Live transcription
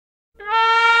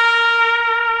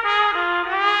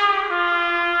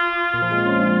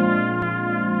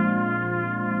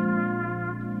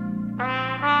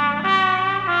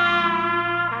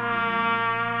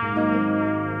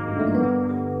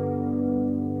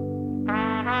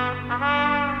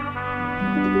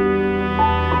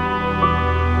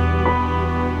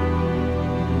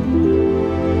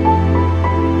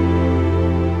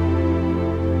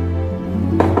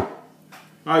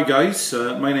Hi guys,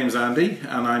 my name's Andy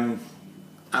and I'm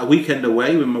a weekend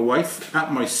away with my wife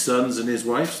at my son's and his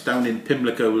wife's down in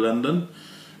Pimlico, London,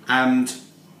 and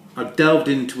I've delved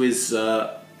into his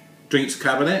drinks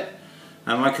cabinet,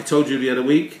 and like I told you the other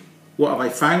week, what have I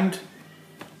found?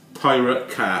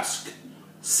 Pyrat Cask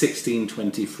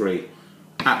 1623.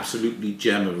 Absolutely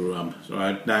gem of a rum.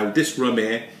 Right, now this rum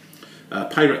here,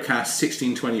 Pyrat Cask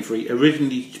 1623,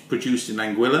 originally produced in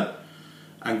Anguilla.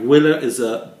 Anguilla is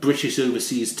a British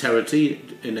overseas territory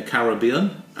in the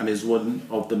Caribbean and is one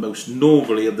of the most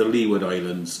northerly of the Leeward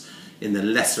Islands in the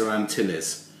Lesser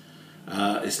Antilles.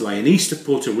 It's lying east of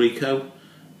Puerto Rico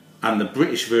and the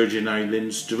British Virgin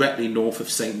Islands, directly north of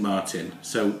St. Martin.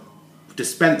 So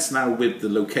dispense now with the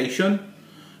location,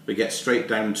 we get straight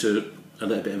down to a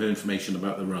little bit of information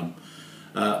about the rum.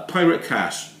 Pyrat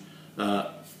Cask,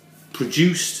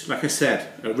 produced, like I said,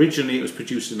 originally it was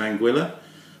produced in Anguilla.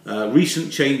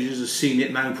 Recent changes have seen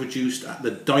it now produced at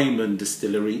the Diamond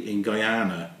Distillery in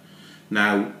Guyana.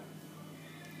 Now,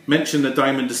 mention the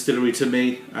Diamond Distillery to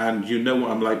me and you know what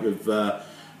I'm like with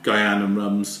Guyana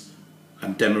rums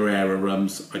and Demerara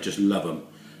rums. I just love them.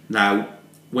 Now,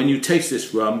 when you taste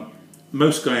this rum,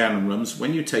 most Guyana rums,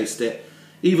 when you taste it,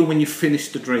 even when you finish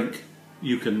the drink,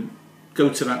 you can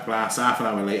go to that glass half an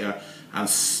hour later and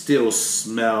still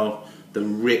smell the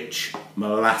rich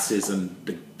molasses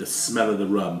and the smell of the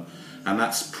rum, and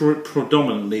that's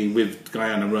predominantly with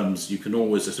Guyana rums. You can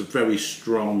always, it's a very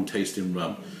strong tasting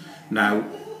rum. Now,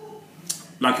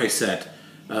 like I said,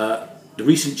 the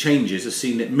recent changes have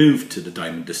seen it move to the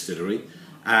Diamond Distillery,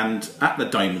 and at the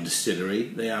Diamond Distillery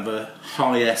they have a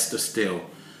high ester still,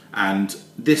 and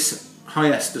this high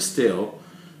ester still,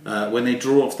 when they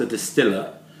draw off the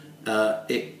distiller,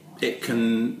 it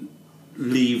can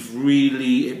leave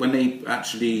really, when they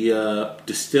actually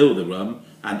distill the rum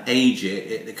and age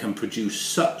it, it can produce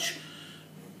such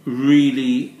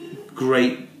really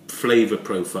great flavour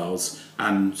profiles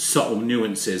and subtle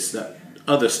nuances that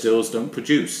other stills don't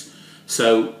produce.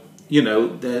 So, you know,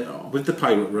 with the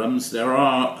Pyrat rums,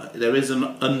 there is an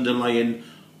underlying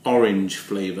orange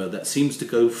flavour that seems to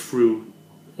go through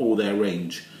all their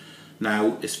range.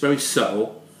 Now, it's very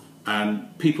subtle, and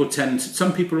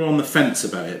some people are on the fence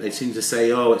about it. They seem to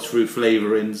say, oh, it's through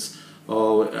flavourings,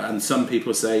 and some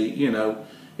people say, you know,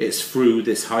 it's through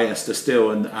this high ester still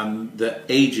and the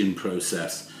aging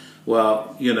process.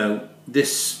 Well, you know,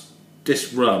 this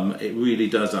rum, it really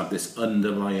does have this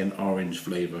underlying orange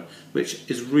flavour, which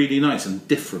is really nice and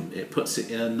different. It puts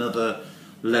it in another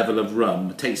level of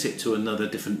rum, takes it to another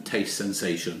different taste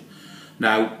sensation.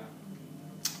 Now,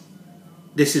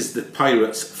 this is the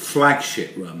Pyrat's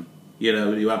flagship rum. You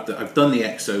know, I've done the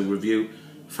EXO review,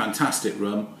 fantastic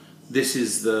rum. This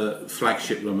is the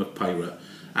flagship rum of Pyrat,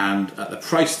 and at the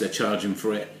price they're charging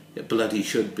for it, it bloody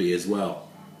should be as well,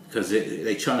 because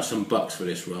they charge some bucks for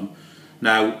this rum.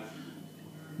 Now,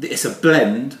 it's a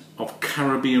blend of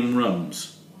Caribbean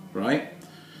rums, right?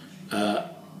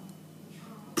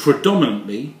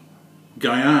 Predominantly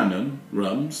Guyanan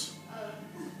rums,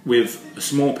 with a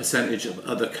small percentage of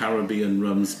other Caribbean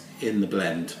rums in the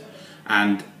blend,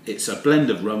 and it's a blend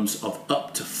of rums of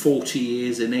up to 40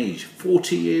 years in age.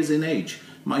 40 years in age,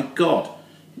 my God,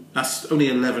 that's only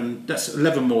 11. That's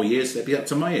 11 more years. They'd be up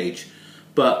to my age.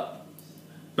 But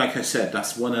like I said,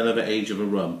 that's one hell of an age of a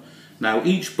rum. Now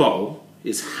each bottle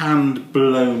is hand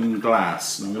blown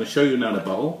glass. And I'm going to show you another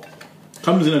bottle.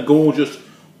 Comes in a gorgeous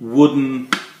wooden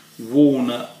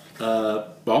walnut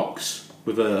box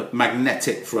with a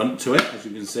magnetic front to it, as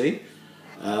you can see.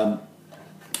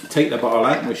 Take the bottle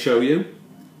out and we'll show you.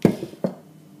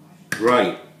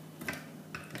 Right,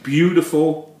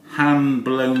 beautiful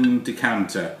hand-blown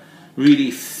decanter, really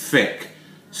thick,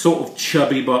 sort of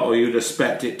chubby bottle you'd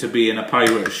expect it to be in a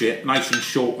pirate ship, nice and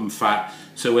short and fat,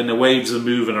 so when the waves are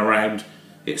moving around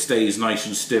it stays nice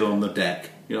and still on the deck,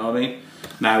 you know what I mean?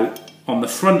 Now, on the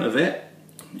front of it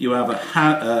you have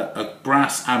a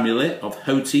brass amulet of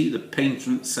Hoti, the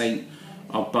patron saint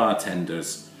of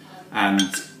bartenders, and,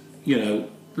 you know,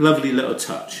 lovely little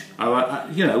touch.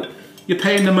 You know, you're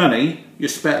paying the money, you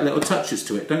expect little touches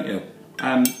to it, don't you?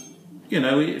 And, you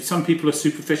know, some people are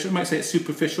superficial. I might say it's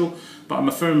superficial, but I'm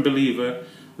a firm believer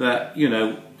that, you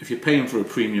know, if you're paying for a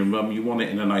premium rum, you want it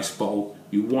in a nice bottle,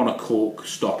 you want a cork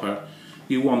stopper,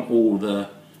 you want all the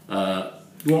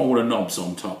knobs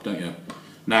on top, don't you?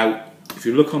 Now, if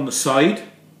you look on the side,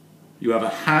 you have a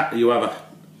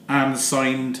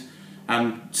hand-signed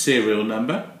and serial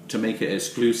number to make it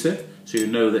exclusive, so you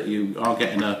know that you are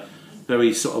getting a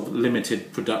very sort of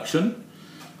limited production.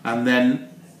 And then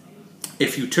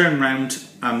if you turn around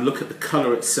and look at the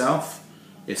colour itself,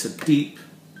 it's a deep,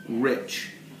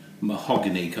 rich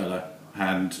mahogany colour.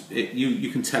 and you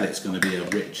can tell it's going to be a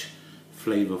rich,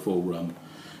 flavourful rum.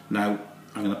 Now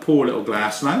I'm going to pour a little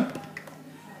glass now.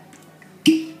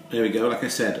 There we go. Like I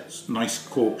said, it's a nice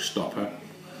cork stopper.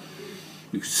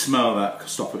 You can smell that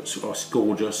stopper. It's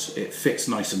gorgeous. It fits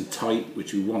nice and tight,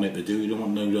 which you want it to do. You don't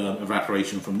want no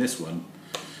evaporation from this one.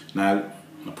 Now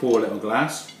I pour a little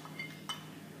glass.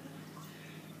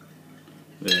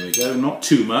 There we go. Not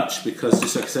too much, because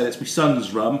just like I said, it's my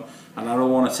son's rum and I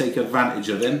don't want to take advantage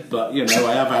of him. But you know,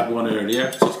 I have had one earlier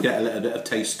just to get a little bit of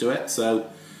taste to it. So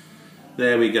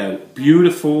there we go.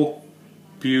 Beautiful,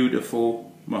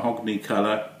 beautiful mahogany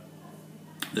colour.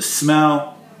 The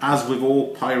smell, as with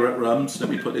all Pyrat rums, let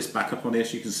me put this back up on here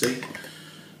so you can see.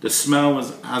 The smell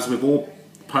was as with all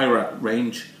Pyrat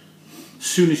range. As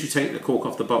soon as you take the cork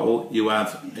off the bottle, you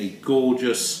have a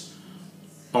gorgeous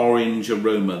orange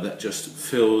aroma that just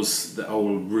fills the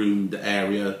whole room, the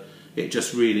area. It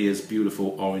just really is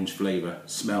beautiful orange flavour,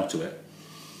 smell to it.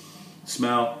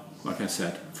 Smell, like I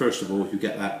said, first of all, you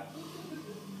get that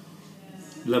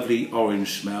lovely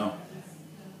orange smell.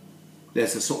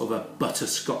 There's a sort of a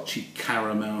butterscotchy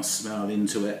caramel smell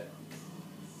into it.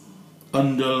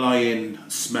 Underlying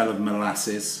smell of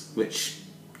molasses, which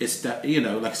is that, you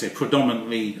know, like I say,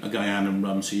 predominantly a Guyanan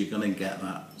rum, so you're going to get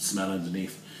that smell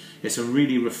underneath. It's a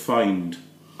really refined,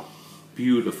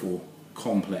 beautiful,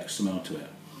 complex smell to it.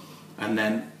 And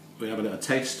then we have a little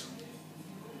taste.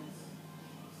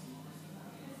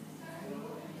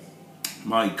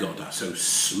 My God, that's so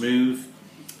smooth,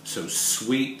 so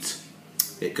sweet.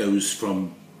 It goes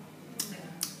from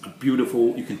a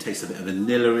beautiful, you can taste a bit of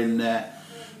vanilla in there.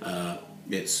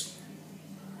 It's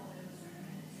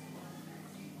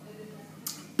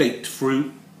baked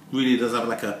fruit, really does have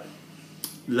like a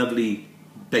lovely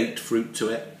baked fruit to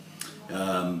it.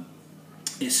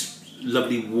 It's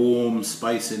lovely warm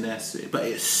spiciness, but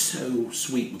it's so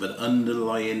sweet with an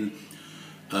underlying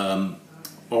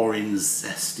orange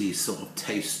zesty sort of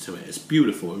taste to it. It's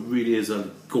beautiful. It really is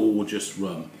a gorgeous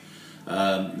rum.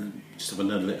 Just have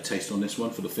another little taste on this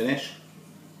one for the finish.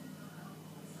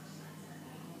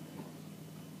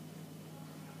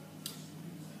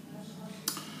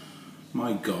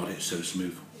 My God, it's so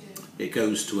smooth. It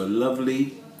goes to a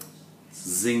lovely,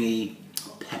 zingy,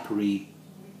 peppery,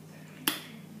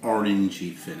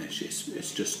 orangey finish.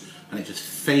 It's just, and it just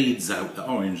fades out. The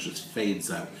orange just fades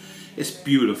out. It's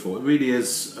beautiful. It really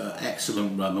is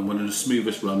excellent rum, and one of the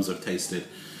smoothest rums I've tasted.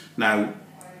 Now,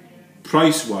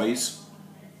 price-wise,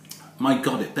 my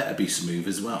God, it better be smooth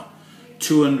as well.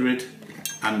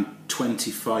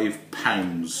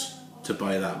 £225 to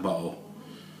buy that bottle.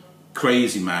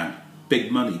 Crazy, man. Big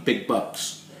money, big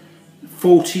bucks.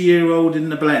 40-year-old in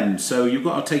the blend, so you've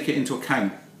got to take it into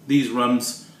account. These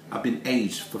rums have been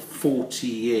aged for 40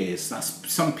 years.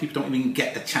 Some people don't even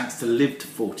get the chance to live to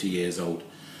 40 years old.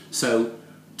 So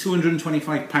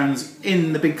 £225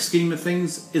 in the big scheme of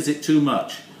things, is it too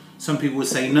much? Some people would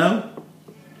say no.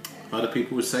 Other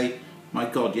people would say, my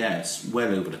God, yeah, it's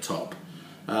well over the top.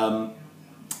 I'll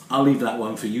leave that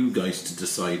one for you guys to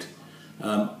decide.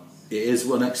 It is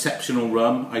one exceptional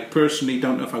rum. I personally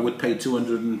don't know if I would pay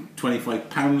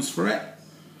 £225 for it,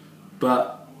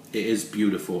 but it is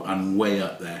beautiful and way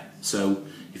up there. So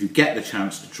if you get the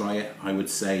chance to try it, I would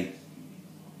say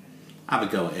have a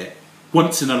go at it.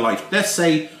 Once in a life, let's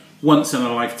say once in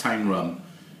a lifetime rum.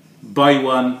 Buy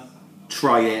one,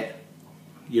 try it,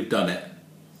 you've done it.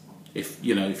 If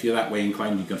you're that way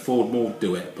inclined, you can afford more,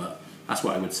 do it, but that's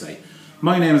what I would say.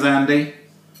 My name's Andy,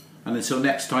 and until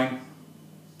next time,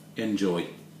 enjoy.